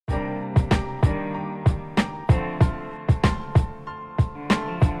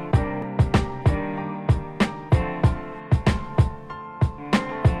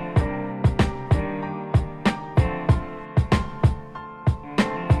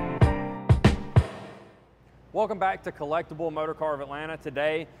Welcome back to Collectible Motorcar of Atlanta.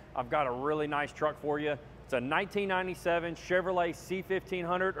 Today, I've got a really nice truck for you. It's a 1997 Chevrolet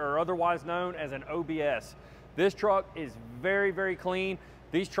C1500, or otherwise known as an OBS. This truck is very, very clean.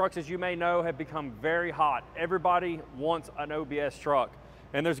 These trucks, as you may know, have become very hot. Everybody wants an OBS truck,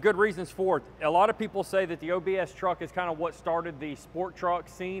 and there's good reasons for it. A lot of people say that the OBS truck is kind of what started the sport truck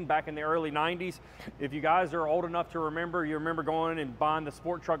scene back in the early 90s. If you guys are old enough to remember, you remember going and buying the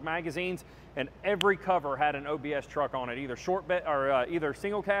sport truck magazines, and every cover had an OBS truck on it, either either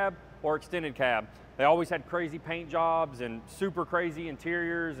single cab or extended cab. They always had crazy paint jobs and super crazy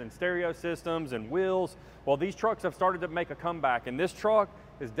interiors and stereo systems and wheels. Well, these trucks have started to make a comeback, and this truck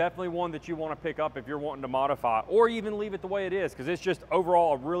is definitely one that you want to pick up if you're wanting to modify, or even leave it the way it is, because it's just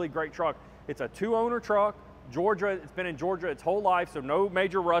overall a really great truck. It's a 2-owner truck. Georgia, it's been in Georgia its whole life, so no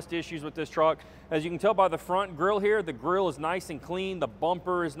major rust issues with this truck. As you can tell by the front grille here, the grille is nice and clean. The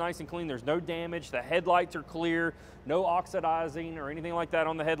bumper is nice and clean. There's no damage. The headlights are clear. No oxidizing or anything like that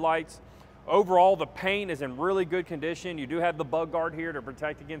on the headlights. Overall, the paint is in really good condition. You do have the bug guard here to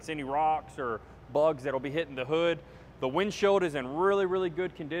protect against any rocks or bugs that'll be hitting the hood. The windshield is in really, really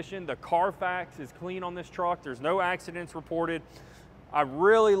good condition. The Carfax is clean on this truck. There's no accidents reported. I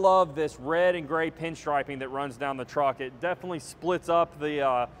really love this red and gray pinstriping that runs down the truck. It definitely splits up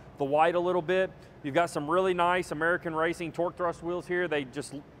the white a little bit. You've got some really nice American Racing torque thrust wheels here. They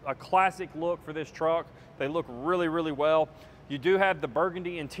just, a classic look for this truck. They look really, really well. You do have the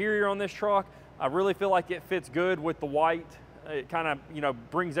burgundy interior on this truck. I really feel like it fits good with the white. It kind of, you know,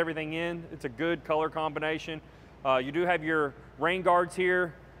 brings everything in. It's a good color combination. You do have your rain guards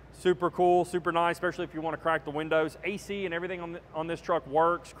here. Super cool, super nice, especially if you want to crack the windows. AC and everything on this truck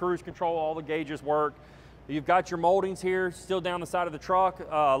works. Cruise control, all the gauges work. You've got your moldings here still down the side of the truck.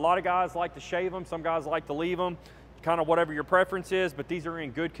 A lot of guys like to shave them. Some guys like to leave them. Kind of whatever your preference is, but these are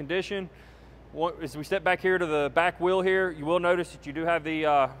in good condition. As we step back here to the back wheel here, you will notice that you do have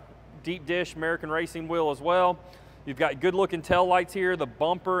the deep dish American Racing wheel as well. You've got good looking tail lights here. The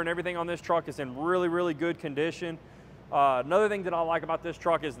bumper and everything on this truck is in really, really good condition. Another thing that I like about this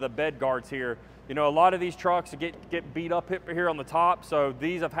truck is the bed guards here. You know, a lot of these trucks get beat up here on the top, so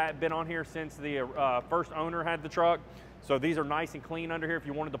these have been on here since the first owner had the truck. So these are nice and clean under here. If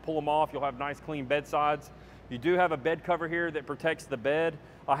you wanted to pull them off, you'll have nice clean bed sides. You do have a bed cover here that protects the bed.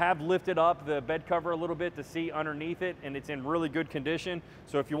 I have lifted up the bed cover a little bit to see underneath it, and it's in really good condition.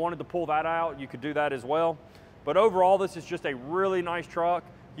 So if you wanted to pull that out, you could do that as well. But overall, this is just a really nice truck.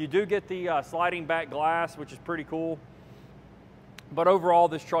 You do get the sliding back glass, which is pretty cool. But overall,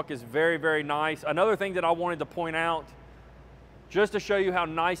 this truck is very, very nice. Another thing that I wanted to point out, just to show you how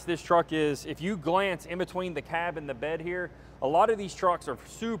nice this truck is, if you glance in between the cab and the bed here, a lot of these trucks are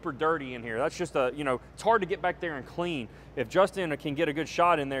super dirty in here. That's just you know, it's hard to get back there and clean. If Justin can get a good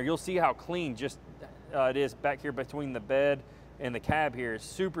shot in there, you'll see how clean just it is back here between the bed and the cab here. It's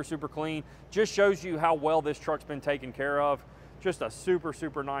super, super clean. Just shows you how well this truck's been taken care of. Just a super,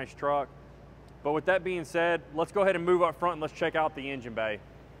 super nice truck. But with that being said, let's go ahead and move up front and let's check out the engine bay.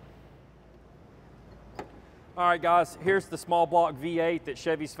 All right, guys, here's the small block V8 that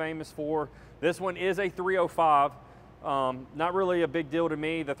Chevy's famous for. This one is a 305. Not really a big deal to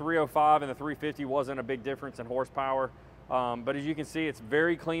me. The 305 and the 350 wasn't a big difference in horsepower. But as you can see, it's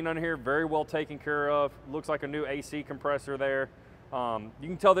very clean under here, very well taken care of. Looks like a new AC compressor there. You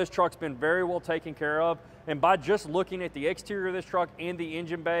can tell this truck's been very well taken care of. And by just looking at the exterior of this truck and the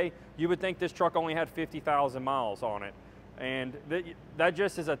engine bay, you would think this truck only had 50,000 miles on it. And that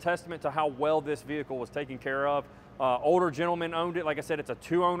just is a testament to how well this vehicle was taken care of. Older gentleman owned it. Like I said, it's a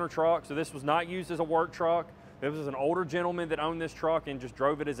 2-owner truck, so this was not used as a work truck. This was an older gentleman that owned this truck and just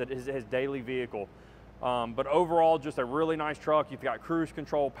drove it as his daily vehicle. But overall, just a really nice truck. You've got cruise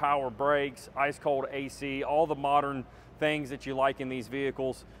control, power brakes, ice cold AC, all the modern things that you like in these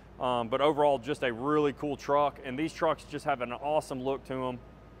vehicles. But overall, just a really cool truck. And these trucks just have an awesome look to them.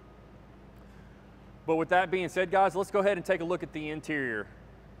 But with that being said, guys, let's go ahead and take a look at the interior.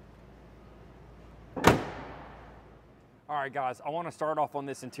 All right, guys, I want to start off on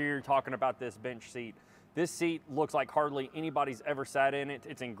this interior talking about this bench seat. This seat looks like hardly anybody's ever sat in it.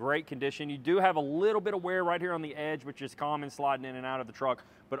 It's in great condition. You do have a little bit of wear right here on the edge, which is common sliding in and out of the truck,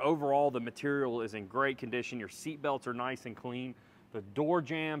 but overall the material is in great condition. Your seat belts are nice and clean. The door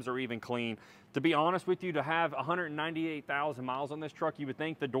jambs are even clean. To be honest with you, to have 198,000 miles on this truck, you would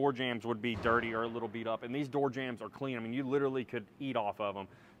think the door jambs would be dirty or a little beat up, and these door jambs are clean. I mean, you literally could eat off of them.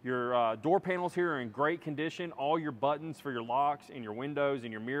 Your door panels here are in great condition. All your buttons for your locks and your windows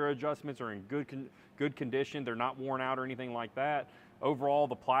and your mirror adjustments are in good condition. They're not worn out or anything like that. Overall,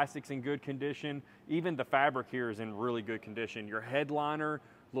 the plastic's in good condition. Even the fabric here is in really good condition. Your headliner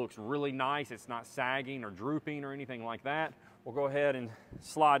looks really nice. It's not sagging or drooping or anything like that. We'll go ahead and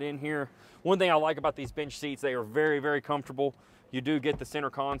slide in here. One thing I like about these bench seats, they are very, very comfortable. You do get the center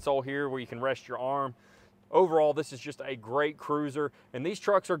console here where you can rest your arm. Overall, this is just a great cruiser, and these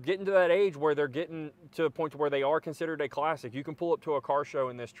trucks are getting to that age where they're getting to a point where they are considered a classic. You can pull up to a car show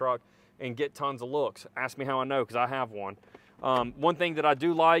in this truck and get tons of looks. Ask me how I know, because I have one. One thing that I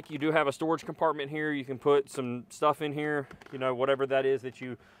do like, you do have a storage compartment here. You can put some stuff in here, you know, whatever that is that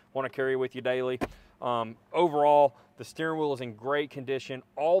you want to carry with you daily. Overall, the steering wheel is in great condition.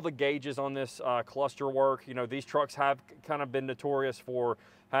 All the gauges on this cluster work. You know, these trucks have kind of been notorious for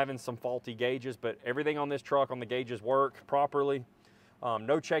having some faulty gauges, but everything on this truck on the gauges work properly.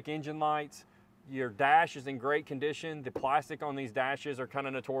 No check engine lights. Your dash is in great condition. The plastic on these dashes are kind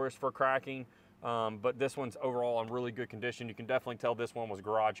of notorious for cracking, but this one's overall in really good condition. You can definitely tell this one was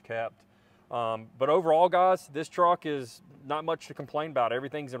garage kept. But overall, guys, this truck is not much to complain about.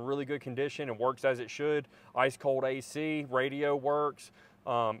 Everything's in really good condition and works as it should. Ice cold AC, radio works.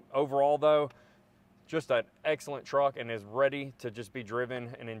 Overall though, just an excellent truck and is ready to just be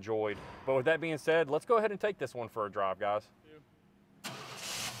driven and enjoyed. But with that being said, let's go ahead and take this one for a drive, guys.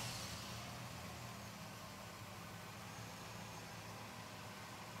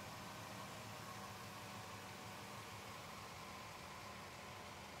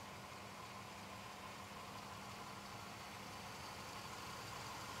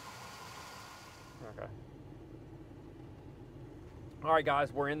 Okay. All right,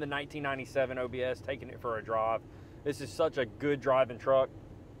 guys, we're in the 1997 OBS, taking it for a drive. This is such a good driving truck.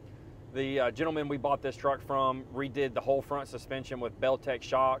 The gentleman we bought this truck from redid the whole front suspension with Beltec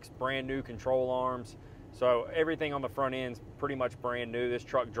shocks, brand new control arms. So everything on the front end's pretty much brand new. This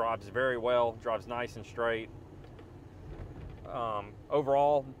truck drives very well, drives nice and straight.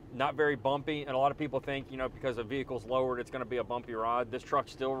 Overall, not very bumpy, and a lot of people think, you know, because the vehicle's lowered, it's going to be a bumpy ride. This truck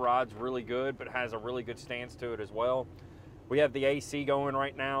still rides really good, but has a really good stance to it as well. We have the AC going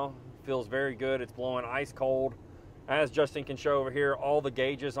right now. Feels very good. It's blowing ice cold. As Justin can show over here, all the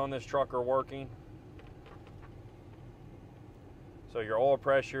gauges on this truck are working. So your oil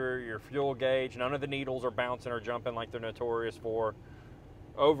pressure, your fuel gauge, none of the needles are bouncing or jumping like they're notorious for.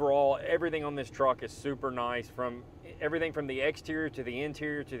 Overall, everything on this truck is super nice, from everything from the exterior to the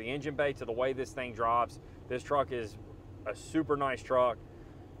interior to the engine bay to the way this thing drives. This truck is a super nice truck,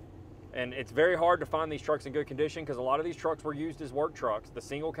 and it's very hard to find these trucks in good condition because a lot of these trucks were used as work trucks. The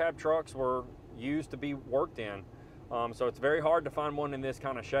single cab trucks were used to be worked in, so it's very hard to find one in this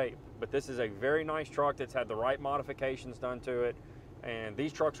kind of shape. But this is a very nice truck that's had the right modifications done to it, and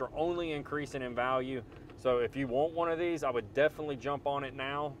these trucks are only increasing in value. So if you want one of these, I would definitely jump on it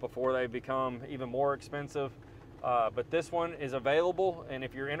now before they become even more expensive. But this one is available, and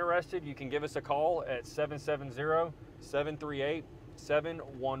if you're interested, you can give us a call at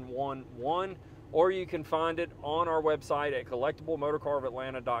 770-738-7111, or you can find it on our website at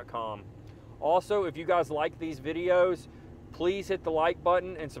collectiblemotorcarofatlanta.com. Also, if you guys like these videos, please hit the like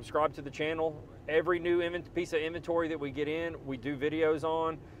button and subscribe to the channel. Every new piece of inventory that we get in, we do videos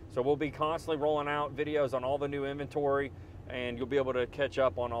on. So we'll be constantly rolling out videos on all the new inventory, and you'll be able to catch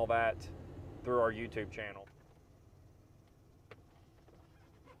up on all that through our YouTube channel.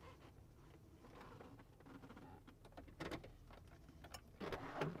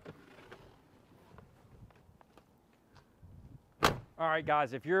 All right,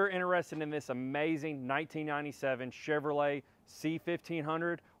 guys, if you're interested in this amazing 1997 Chevrolet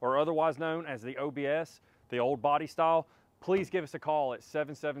C1500, or otherwise known as the OBS, the old body style, please give us a call at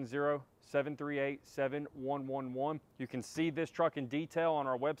 770-738-7111. You can see this truck in detail on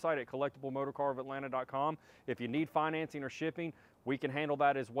our website at collectiblemotorcarofatlanta.com. If you need financing or shipping, we can handle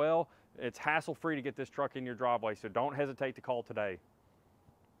that as well. It's hassle-free to get this truck in your driveway, so don't hesitate to call today.